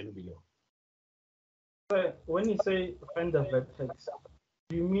question below. When you say find the vertex,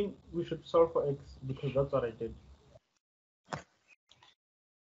 do you mean we should solve for x? Because that's what I did.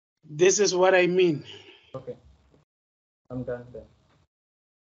 This is what I mean. Okay, I'm done then.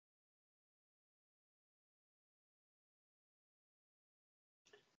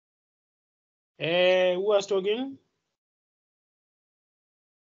 Who was talking?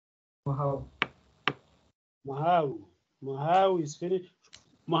 How? Mohau is finished.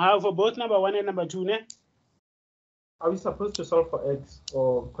 Mohau for both number 1 and number 2, ne? Are we supposed to solve for x,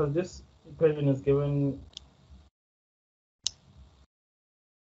 or because this equation is given?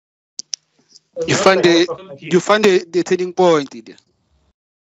 You find the turning point.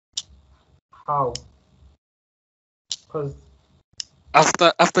 How? Because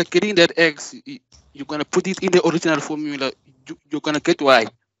after getting that x, you're gonna put it in the original formula. You're gonna get y.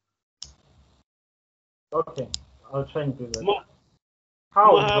 Okay, I'll try and do that.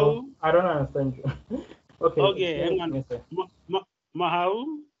 How, bro? I don't understand you. Okay. Okay, hang on. Mahau,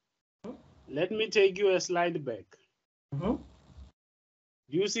 let me take you a slide back. Mm-hmm.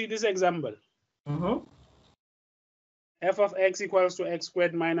 Do you see this example? Mm-hmm. F of x equals to x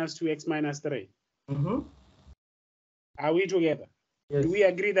squared minus 2x minus 3. Mm-hmm. Are we together? Yes. Do we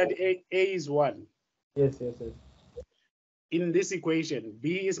agree that A is 1? Yes. In this equation,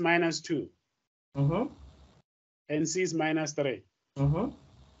 B is minus 2. Mm-hmm. And C is minus 3. Mm-hmm.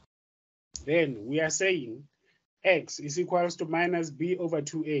 Then we are saying x is equals to minus b over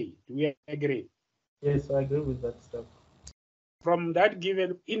 2a. Do we agree? Yes, I agree with that stuff. From that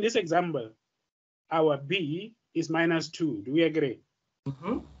given, in this example, our b is minus 2. Do we agree?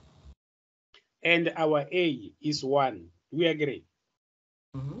 Mm-hmm. And our a is 1. Do we agree?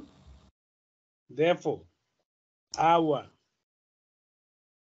 Mm-hmm. Therefore, our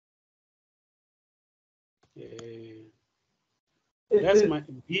that's my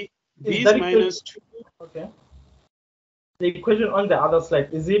b is minus 2. Okay. The equation on the other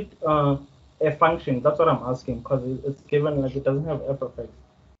slide, is it a function? That's what I'm asking, because it's given like it doesn't have f of x.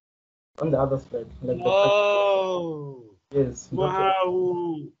 On the other slide, like oh, yes.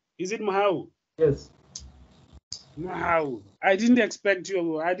 Mahau. Is it Mahau? Yes. Mahau. I didn't expect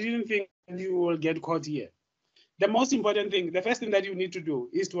you. I didn't think you will get caught here. The most important thing, the first thing that you need to do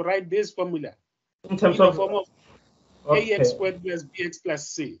is to write this formula in terms in of the form of ax squared plus bx plus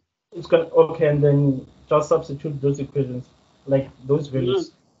c. It's gonna and then just substitute those equations, like those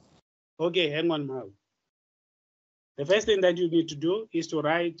values. Okay, hang on, Mahau. The first thing that you need to do is to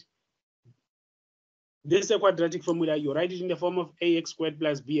write this is a quadratic formula. You write it in the form of ax squared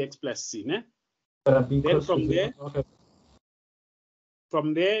plus bx plus c. Ne? Then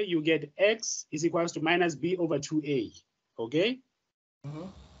from there, you get x is equals to minus b over 2a. Okay? Mm-hmm.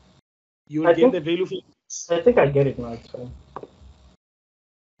 You will get the value for x. I think I get it now. It's fine.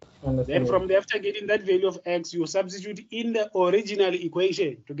 Then from there, after getting that value of x, you substitute in the original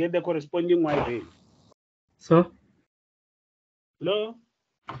equation to get the corresponding y value. So? Hello?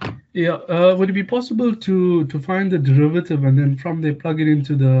 Yeah, would it be possible to find the derivative and then from there plug it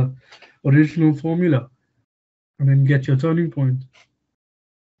into the original formula and then get your turning point?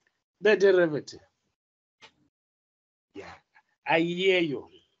 The derivative. Yeah, I hear you.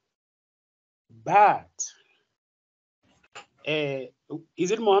 But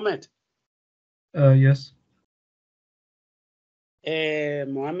is it Mohammed? Yes.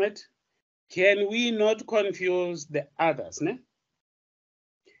 Mohammed, can we not confuse the others, ne?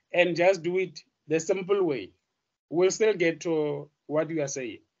 And just do it the simple way? We'll still get to what you are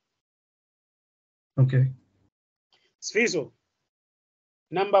saying. Okay. Sfiso,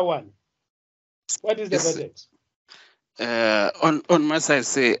 number 1. What is the vertex? On my side,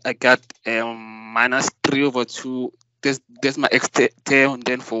 say I got minus 3 over 2. That's my x term.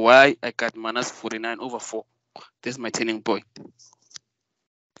 Then for y, I got minus 49 over 4. That's my turning point.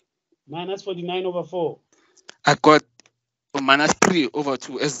 Minus 49 over 4. I got minus 3 over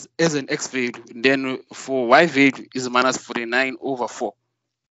 2 as an x value. Then for y value is minus 49 over 4.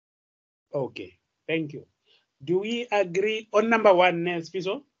 Okay, thank you. Do we agree on number 1,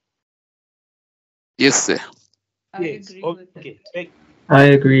 Sfiso? Yes, sir. I agree with that. I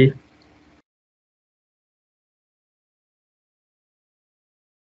agree.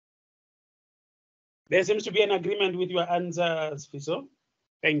 There seems to be an agreement with your answers, Sfiso.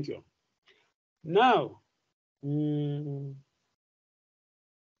 Thank you. Now,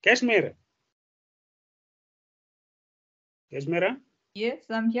 Kashmir. Kashmira? Yes,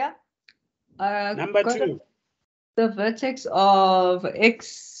 I'm here. Number 2. The vertex of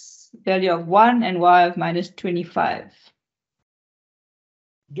x value of 1 and y of minus 25.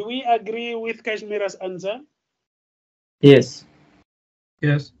 Do we agree with Kashmira's answer? Yes.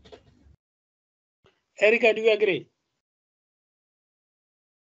 Yes. Erica, do you agree?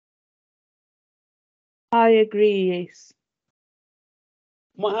 I agree, yes.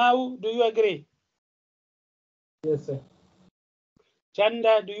 Mahau, do you agree? Yes, sir.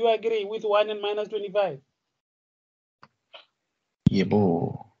 Chanda, do you agree with 1 and minus 25? Yeah,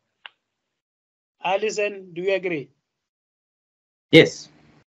 boy. Alison, do you agree? Yes.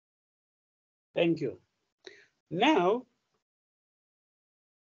 Thank you. Now,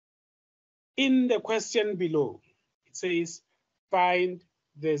 in the question below, it says find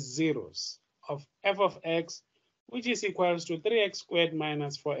the zeros of f of x, which is equals to 3x squared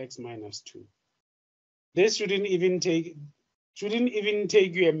minus 4x minus 2. This shouldn't even take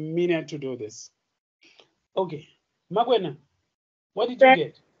you a minute to do this. Okay, Magwena, what did you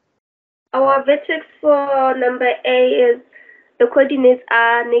get? Our vertex for number A is the coordinates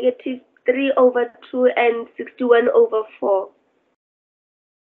are negative 3 over 2 and 61 over 4.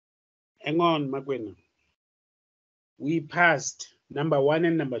 Hang on, Magwena. We passed number 1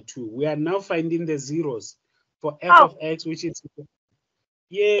 and number 2. We are now finding the zeros for f of x, which is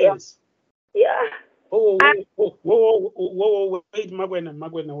yes. Yeah. Oh, wait,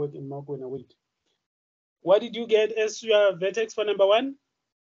 Magwena, wait. What did you get as your vertex for number 1?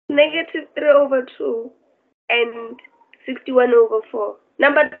 Negative 3 over 2 and 61 over 4.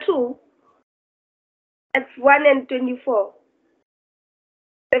 Number 2, it's 1 and 24.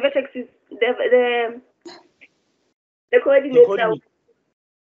 The vertex is the coordinates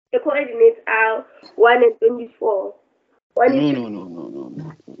are 1 and 24. One is No.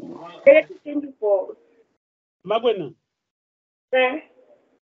 negative 24. Magwena. Eh?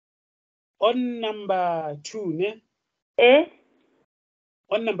 On number 2, ne? Eh?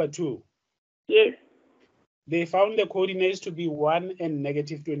 On number 2. Yes. They found the coordinates to be 1 and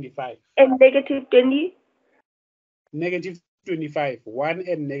negative 25. And negative 20? Negative 25. 1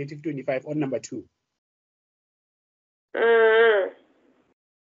 and negative 25 on number 2.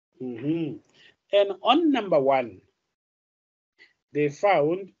 And on number 1, they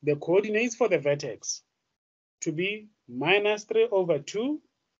found the coordinates for the vertex to be minus 3 over 2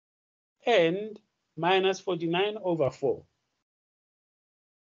 and minus 49 over 4.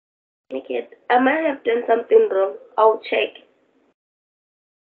 Okay, I might have done something wrong. I'll check.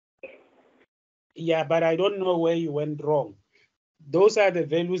 Yeah, but I don't know where you went wrong. Those are the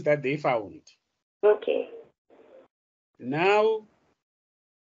values that they found. Okay. Now,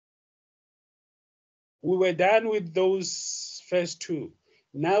 we were done with those first two.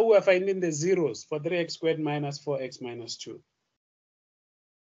 Now we're finding the zeros for 3x squared minus 4x minus 2.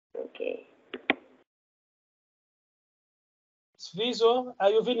 Okay. Sviso, are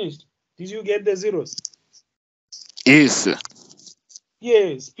you finished? Did you get the zeros? Yes.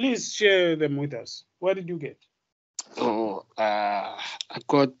 Yes, please share them with us. What did you get? Oh, I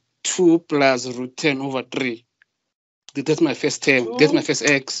got 2 plus root 10 over 3. That's my first term. 2? That's my first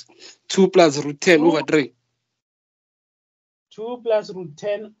x. 2 plus root 10 over 3. 2 plus root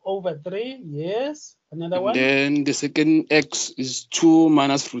 10 over 3, yes. Another one? Then the second x is 2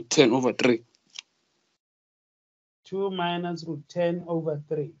 minus root 10 over 3. 2 minus root 10 over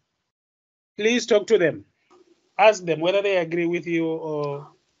 3. Please talk to them. Ask them whether they agree with you or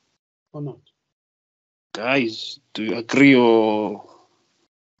not. Guys, do you agree or?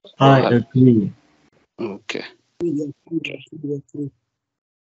 I agree. Okay.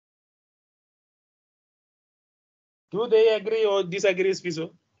 Do they agree or disagree,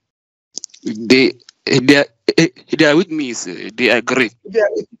 Spiso? They are with me, sir. They agree.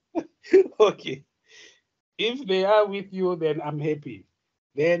 Okay. If they are with you, then I'm happy.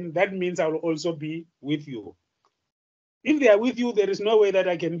 Then that means I will also be with you. If they are with you, there is no way that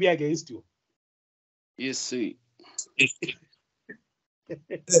I can be against you. Yes, sir.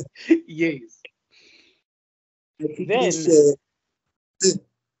 Yes. Then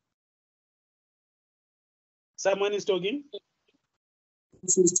someone is talking.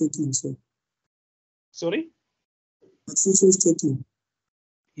 Who's talking, sir? Sorry? Who's talking?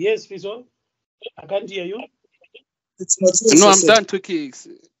 Yes, Fiso. I can't hear you. It's not no, I'm done talking.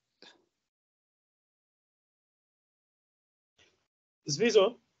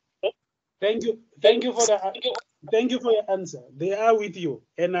 Sviso, thank you for your answer. They are with you,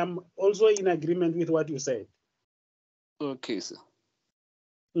 and I'm also in agreement with what you said. Okay, sir.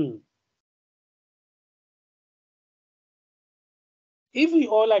 If we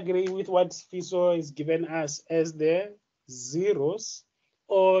all agree with what Fiso is given us as the zeros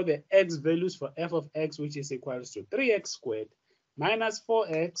or the x values for f of x, which is equals to 3x squared minus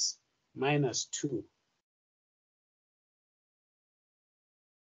 4x minus 2.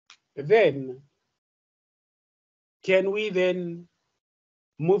 Then, can we then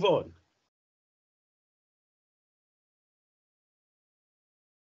move on?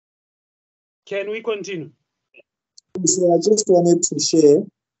 Can we continue? So I just wanted to share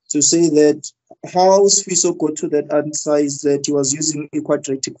to say that how Sfiso got to that answer is that he was using a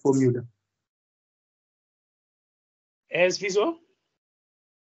quadratic formula. As Fiso?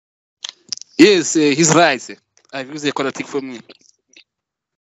 Yes, he's right. I've used a quadratic formula.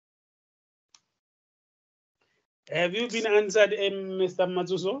 Have you been answered, Mr.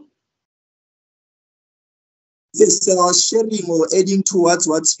 Matsuso? Yes, I was sharing or adding towards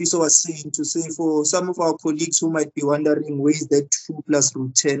what Sfiso was saying to say for some of our colleagues who might be wondering where is that 2 plus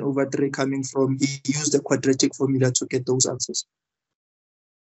root 10 over 3 coming from, he used the quadratic formula to get those answers.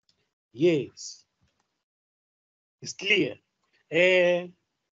 Yes. It's clear.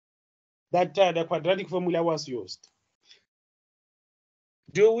 That the quadratic formula was used.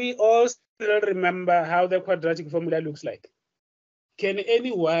 Do we all still remember how the quadratic formula looks like? Can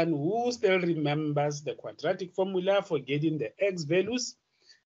anyone who still remembers the quadratic formula for getting the x values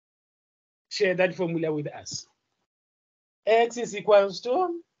share that formula with us? X is equals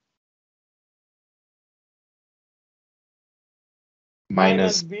to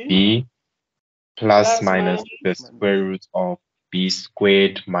minus b plus minus the square root of b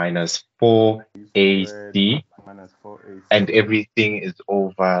squared minus 4ac and everything is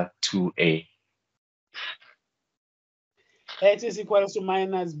over 2a. X is equals to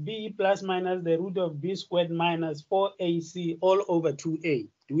minus b plus minus the root of b squared minus 4ac all over 2a.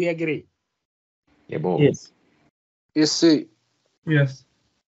 Do we agree? Yeah, boy. Yes. Yes, sir. Yes.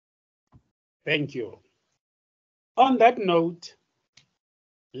 Thank you. On that note,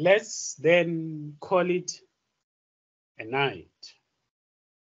 let's then call it a night.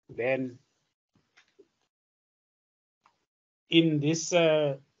 Then in this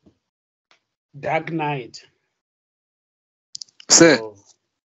dark night. Sir. So,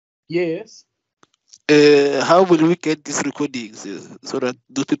 yes. How will we get these recordings so that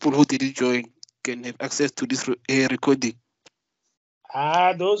those people who didn't join can have access to this recording?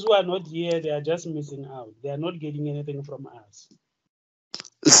 Those who are not here, they are just missing out. They are not getting anything from us.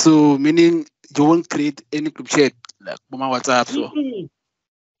 So, meaning you won't create any group chat like Mama WhatsApp? So.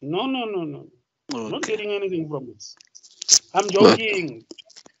 No. Okay. Not getting anything from it. I'm joking.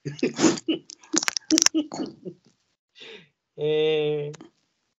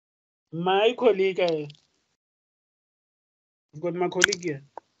 My colleague, I've got my colleague here.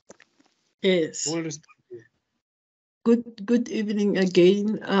 Yes. Good evening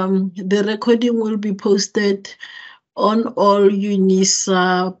again. The recording will be posted on all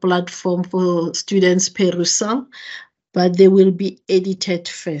UNISA platform for students perusal, but they will be edited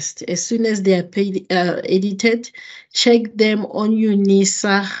first. As soon as they are edited, check them on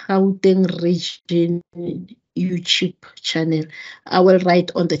UNISA Gauteng Region YouTube channel. I will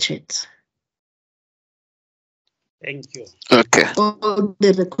write on the chat. Thank you. Okay. All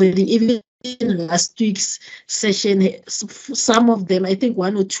the recording, even in last week's session, some of them, I think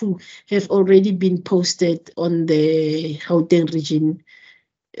 1 or 2, have already been posted on the Gauteng Region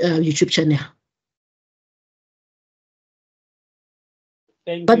YouTube channel.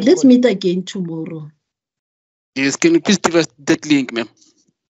 Thank but you, let's meet again tomorrow. Yes, can you please give us that link, ma'am?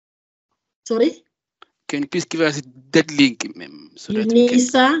 Sorry? Can you please give us that link, ma'am? So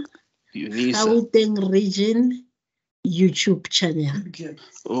UNISA UNISA. Gauteng Region YouTube channel.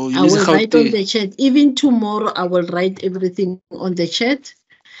 Oh, I will UNISA write on Gauteng. the chat. Even tomorrow, I will write everything on the chat.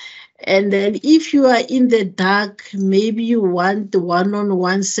 And then if you are in the dark, maybe you want the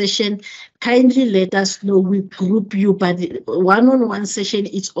one-on-one session, kindly let us know. We group you, but one-on-one session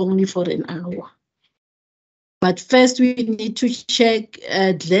is only for an hour. But first, we need to check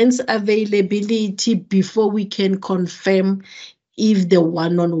Glenn's availability before we can confirm if the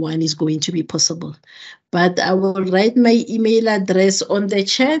one-on-one is going to be possible. But I will write my email address on the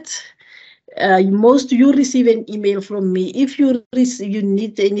chat. Most you receive an email from me. If you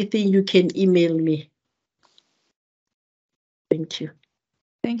need anything, you can email me. Thank you.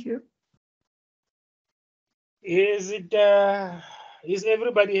 Thank you. Is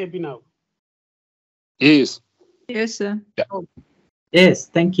everybody happy now? Yes. Yes, sir. Yeah. Yes,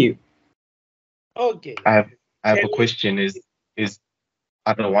 thank you. Okay. I have a question.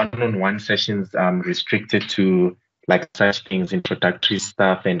 Are the one-on-one sessions restricted to like such things, introductory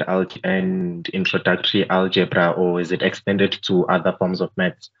stuff and introductory algebra, or is it extended to other forms of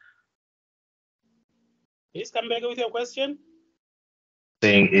maths? Please come back with your question.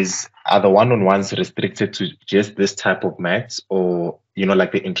 Saying are the one-on-ones restricted to just this type of maths, or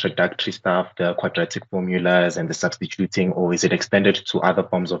like the introductory stuff, the quadratic formulas and the substituting, or is it extended to other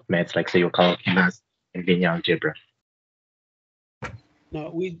forms of maths like say your calculus and linear algebra?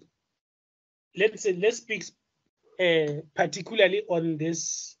 Now let's speak particularly on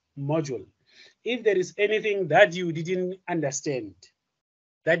this module. If there is anything that you didn't understand,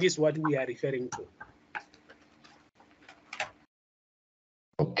 that is what we are referring to.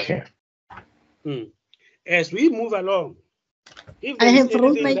 Okay. As we move along, I have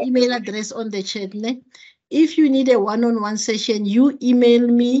wrote my email address on the chat. Ne? If you need a one-on-one session, you email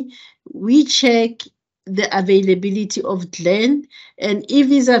me. We check the availability of Glenn, and if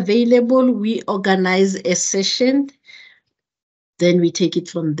he's available, we organize a session. Then we take it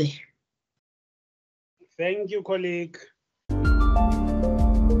from there. Thank you, colleague.